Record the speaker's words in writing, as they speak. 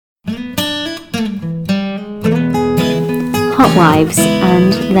Hotwives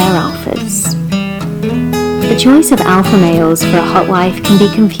and their alphas. The choice of alpha males for a hotwife can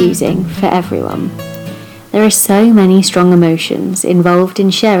be confusing for everyone. There are so many strong emotions involved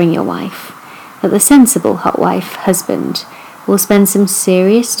in sharing your wife that the sensible hotwife husband will spend some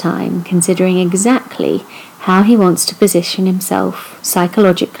serious time considering exactly how he wants to position himself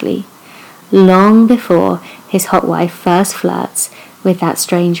psychologically long before his hotwife first flirts with that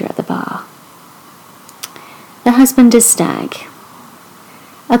stranger at the bar. The husband is stag.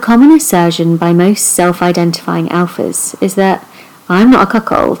 A common assertion by most self-identifying alphas is that I'm not a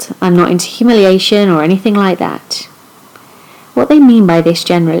cuckold, I'm not into humiliation or anything like that. What they mean by this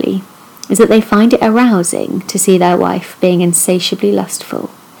generally is that they find it arousing to see their wife being insatiably lustful.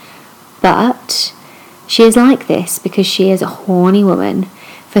 But she is like this because she is a horny woman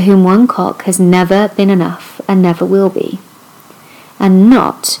for whom one cock has never been enough and never will be, and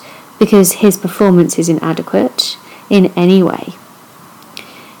not because his performance is inadequate in any way.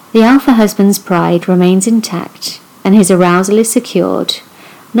 The alpha husband's pride remains intact and his arousal is secured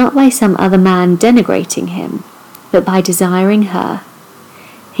not by some other man denigrating him, but by desiring her.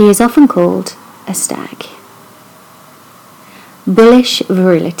 He is often called a stag. Bullish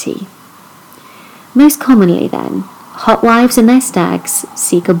virility. Most commonly then, hotwives and their stags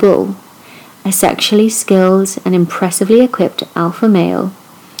seek a bull, a sexually skilled and impressively equipped alpha male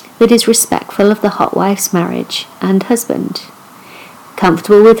that is respectful of the hotwife's marriage and husband,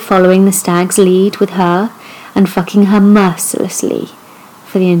 comfortable with following the stag's lead with her and fucking her mercilessly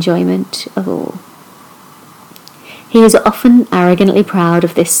for the enjoyment of all. He is often arrogantly proud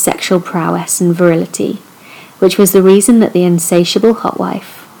of this sexual prowess and virility, which was the reason that the insatiable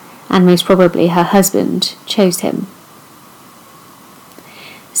hotwife, and most probably her husband, chose him.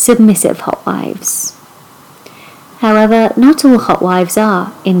 Submissive hotwives. However, not all hotwives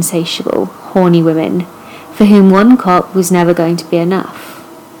are insatiable, horny women for whom one cock was never going to be enough.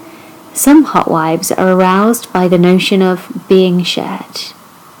 Some hotwives are aroused by the notion of being shared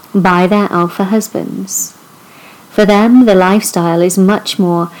by their alpha husbands. For them, the lifestyle is much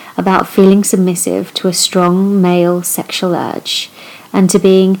more about feeling submissive to a strong male sexual urge and to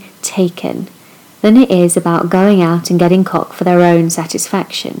being taken than it is about going out and getting cock for their own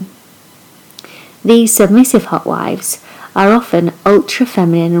satisfaction. These submissive hotwives are often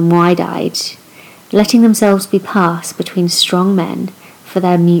ultra-feminine and wide-eyed, letting themselves be passed between strong men for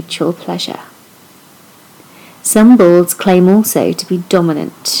their mutual pleasure. Some bulls claim also to be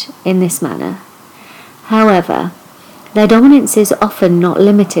dominant in this manner. However, their dominance is often not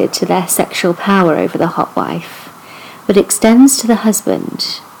limited to their sexual power over the hotwife, but extends to the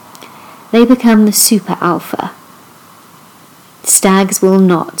husband. They become the super alpha. Stags will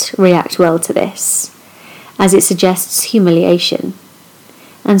not react well to this, as it suggests humiliation,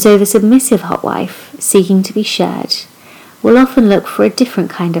 and so the submissive hotwife, seeking to be shared, will often look for a different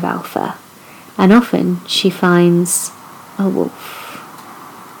kind of alpha, and often she finds a wolf.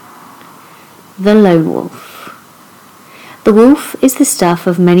 The lone wolf. The wolf is the stuff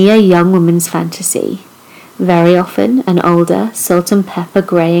of many a young woman's fantasy, very often an older, salt and pepper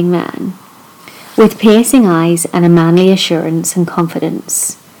greying man, with piercing eyes and a manly assurance and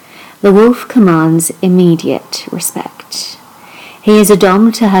confidence. The wolf commands immediate respect. He is a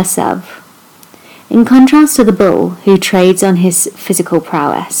dom to her sub. In contrast to the bull, who trades on his physical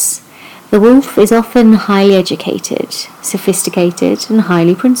prowess, the wolf is often highly educated, sophisticated, and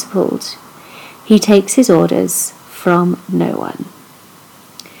highly principled. He takes his orders from no one.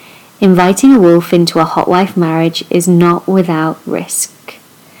 Inviting a wolf into a hotwife marriage is not without risk.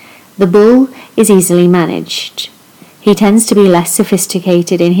 The bull is easily managed. He tends to be less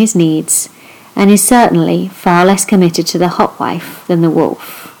sophisticated in his needs and is certainly far less committed to the hotwife than the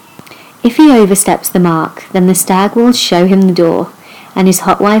wolf. If he oversteps the mark, then the stag will show him the door, and his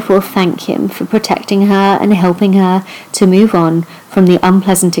hotwife will thank him for protecting her and helping her to move on from the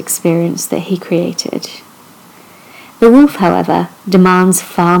unpleasant experience that he created. The wolf, however, demands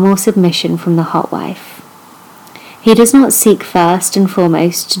far more submission from the hotwife. He does not seek first and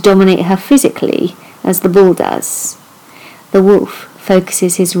foremost to dominate her physically, as the bull does. The wolf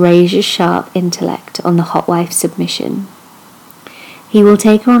focuses his razor-sharp intellect on the hotwife's submission. He will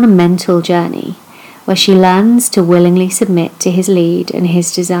take her on a mental journey, where she learns to willingly submit to his lead and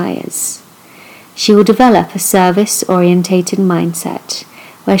his desires. She will develop a service-orientated mindset,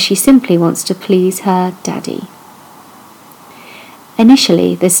 where she simply wants to please her daddy.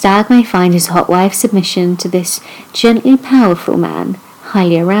 Initially, the stag may find his hotwife's submission to this gently powerful man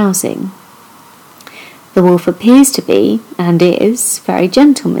highly arousing. The wolf appears to be, and is, very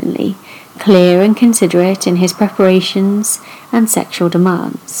gentlemanly, clear and considerate in his preparations and sexual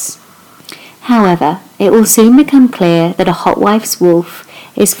demands. However, it will soon become clear that a hotwife's wolf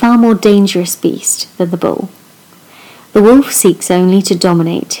is far more dangerous beast than the bull. The wolf seeks only to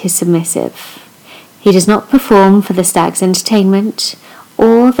dominate his submissive. He does not perform for the stag's entertainment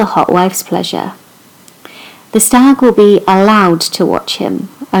or the hotwife's pleasure. The stag will be allowed to watch him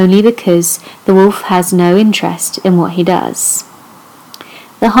only because the wolf has no interest in what he does.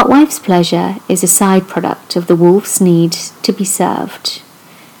 The hotwife's pleasure is a side product of the wolf's need to be served,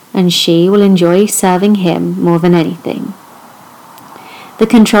 and she will enjoy serving him more than anything. The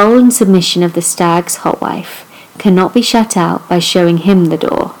control and submission of the stag's hotwife cannot be shut out by showing him the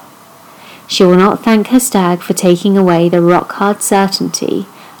door. She will not thank her stag for taking away the rock-hard certainty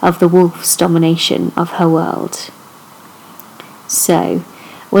of the wolf's domination of her world. So,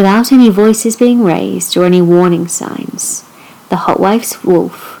 without any voices being raised or any warning signs, the hotwife's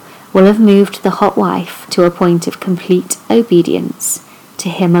wolf will have moved the hotwife to a point of complete obedience to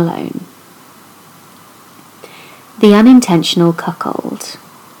him alone. The unintentional cuckold.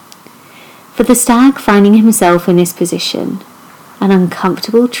 For the stag finding himself in this position, an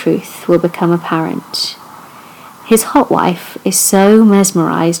uncomfortable truth will become apparent. His hotwife is so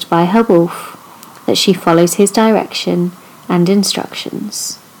mesmerized by her wolf that she follows his direction and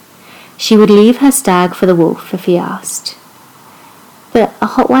instructions. She would leave her stag for the wolf if he asked. But a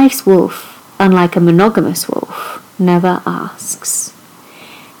hotwife's wolf, unlike a monogamous wolf, never asks.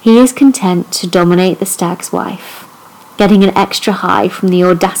 He is content to dominate the stag's wife, getting an extra high from the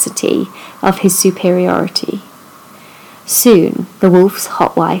audacity of his superiority. Soon, the wolf's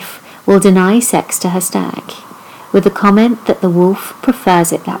hotwife will deny sex to her stag, with the comment that the wolf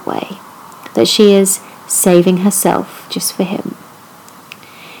prefers it that way, that she is saving herself just for him.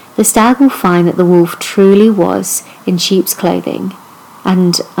 The stag will find that the wolf truly was in sheep's clothing,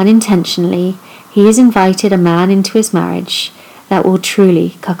 and unintentionally he has invited a man into his marriage that will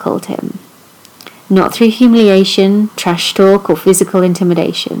truly cuckold him. Not through humiliation, trash talk, or physical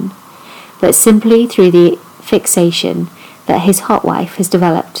intimidation, but simply through the fixation that his hotwife has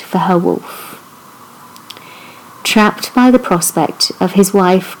developed for her wolf. Trapped by the prospect of his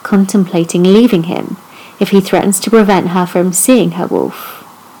wife contemplating leaving him if he threatens to prevent her from seeing her wolf,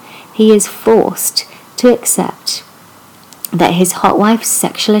 he is forced to accept that his hotwife's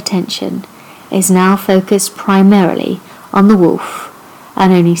sexual attention is now focused primarily on the wolf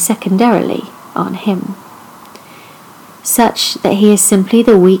and only secondarily on him, such that he is simply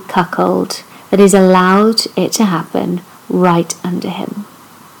the weak cuckold that is allowed it to happen right under him.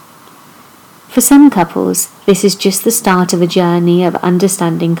 For some couples, this is just the start of a journey of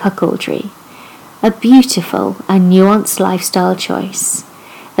understanding cuckoldry, a beautiful and nuanced lifestyle choice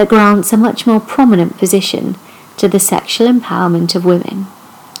that grants a much more prominent position to the sexual empowerment of women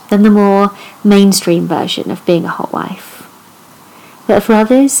than the more mainstream version of being a hotwife. But for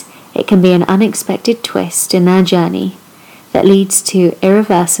others, it can be an unexpected twist in their journey that leads to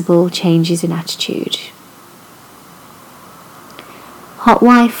irreversible changes in attitude.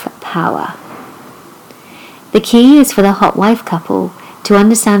 Hotwife power. The key is for the hotwife couple to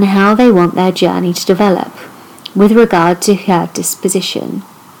understand how they want their journey to develop with regard to her disposition.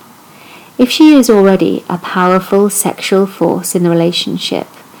 If she is already a powerful sexual force in the relationship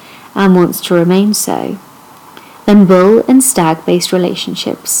and wants to remain so, then bull and stag-based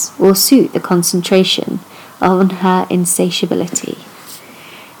relationships will suit the concentration on her insatiability.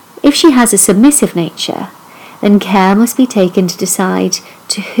 If she has a submissive nature, then care must be taken to decide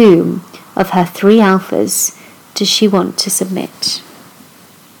to whom of her 3 alphas does she want to submit.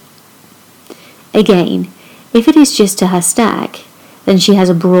 Again, if it is just to her stag, then she has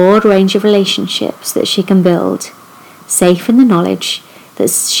a broad range of relationships that she can build, safe in the knowledge that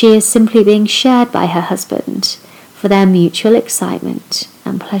she is simply being shared by her husband for their mutual excitement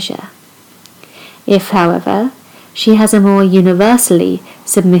and pleasure. If, however, she has a more universally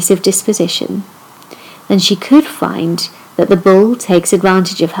submissive disposition, then she could find that the bull takes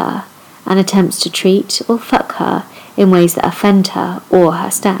advantage of her and attempts to treat or fuck her in ways that offend her or her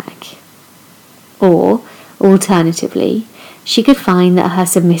stag. Or, alternatively, she could find that her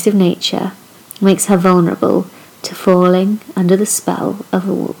submissive nature makes her vulnerable to falling under the spell of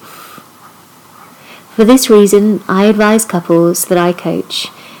a wolf. For this reason, I advise couples that I coach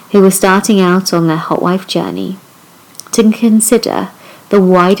who are starting out on their hotwife journey to consider the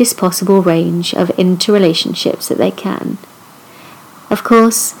widest possible range of interrelationships that they can. Of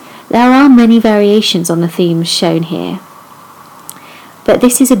course, there are many variations on the themes shown here, but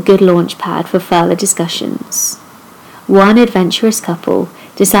this is a good launch pad for further discussions. One adventurous couple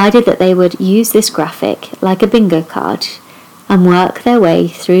decided that they would use this graphic like a bingo card and work their way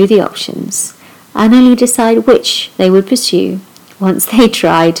through the options and only decide which they would pursue once they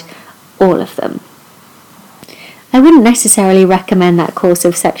tried all of them. I wouldn't necessarily recommend that course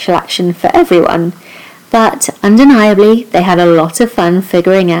of sexual action for everyone, but undeniably they had a lot of fun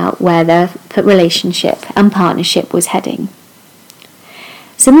figuring out where their relationship and partnership was heading.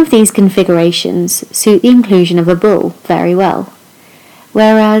 Some of these configurations suit the inclusion of a bull very well,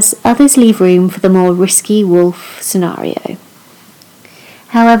 whereas others leave room for the more risky wolf scenario.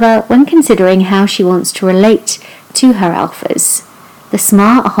 However, when considering how she wants to relate to her alphas, the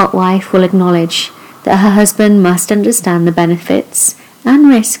smart hot wife will acknowledge that her husband must understand the benefits and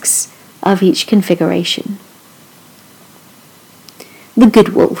risks of each configuration. The good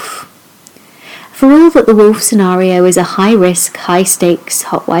wolf. For all that the wolf scenario is a high-risk, high-stakes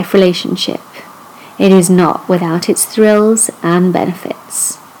hot wife relationship, it is not without its thrills and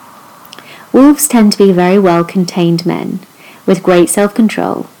benefits. Wolves tend to be very well-contained men with great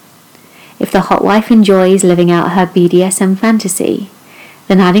self-control. If the hot wife enjoys living out her BDSM fantasy,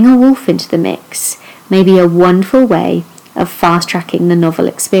 then adding a wolf into the mix may be a wonderful way of fast-tracking the novel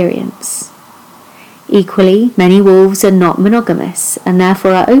experience. Equally, many wolves are not monogamous and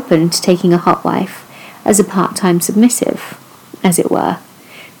therefore are open to taking a hot wife as a part-time submissive, as it were,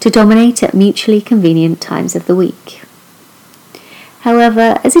 to dominate at mutually convenient times of the week.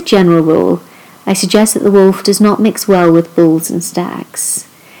 However, as a general rule, I suggest that the wolf does not mix well with bulls and stags.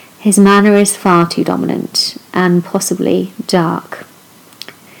 His manner is far too dominant and possibly dark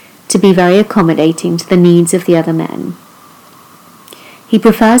to be very accommodating to the needs of the other men. He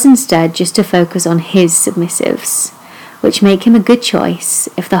prefers instead just to focus on his submissives, which make him a good choice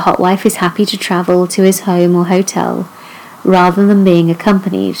if the hot wife is happy to travel to his home or hotel rather than being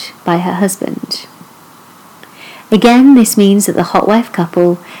accompanied by her husband. Again, this means that the hot wife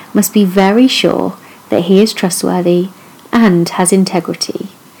couple must be very sure that he is trustworthy and has integrity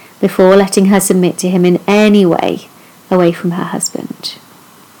before letting her submit to him in any way away from her husband.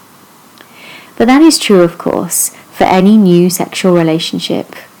 But that is true, of course, for any new sexual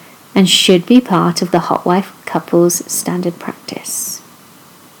relationship and should be part of the hot wife couple's standard practice.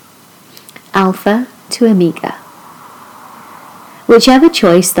 Alpha to Omega. Whichever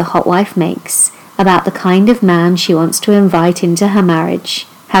choice the hot wife makes about the kind of man she wants to invite into her marriage,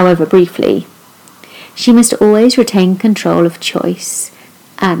 however briefly, she must always retain control of choice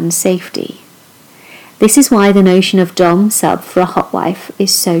and safety. This is why the notion of dom-sub for a hot wife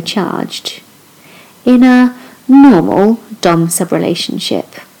is so charged. In a normal dom-sub relationship,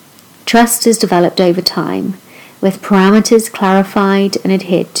 trust is developed over time, with parameters clarified and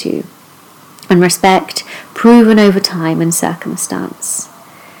adhered to, and respect proven over time and circumstance.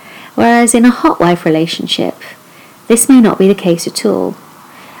 Whereas in a hot wife relationship, this may not be the case at all,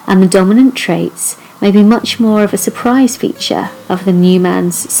 and the dominant traits may be much more of a surprise feature of the new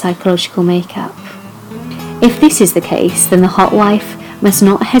man's psychological makeup. If this is the case, then the hot wife must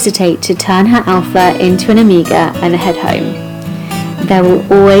not hesitate to turn her alpha into an omega and head home. There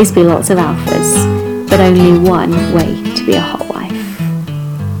will always be lots of alphas, but only one way to be a hot wife.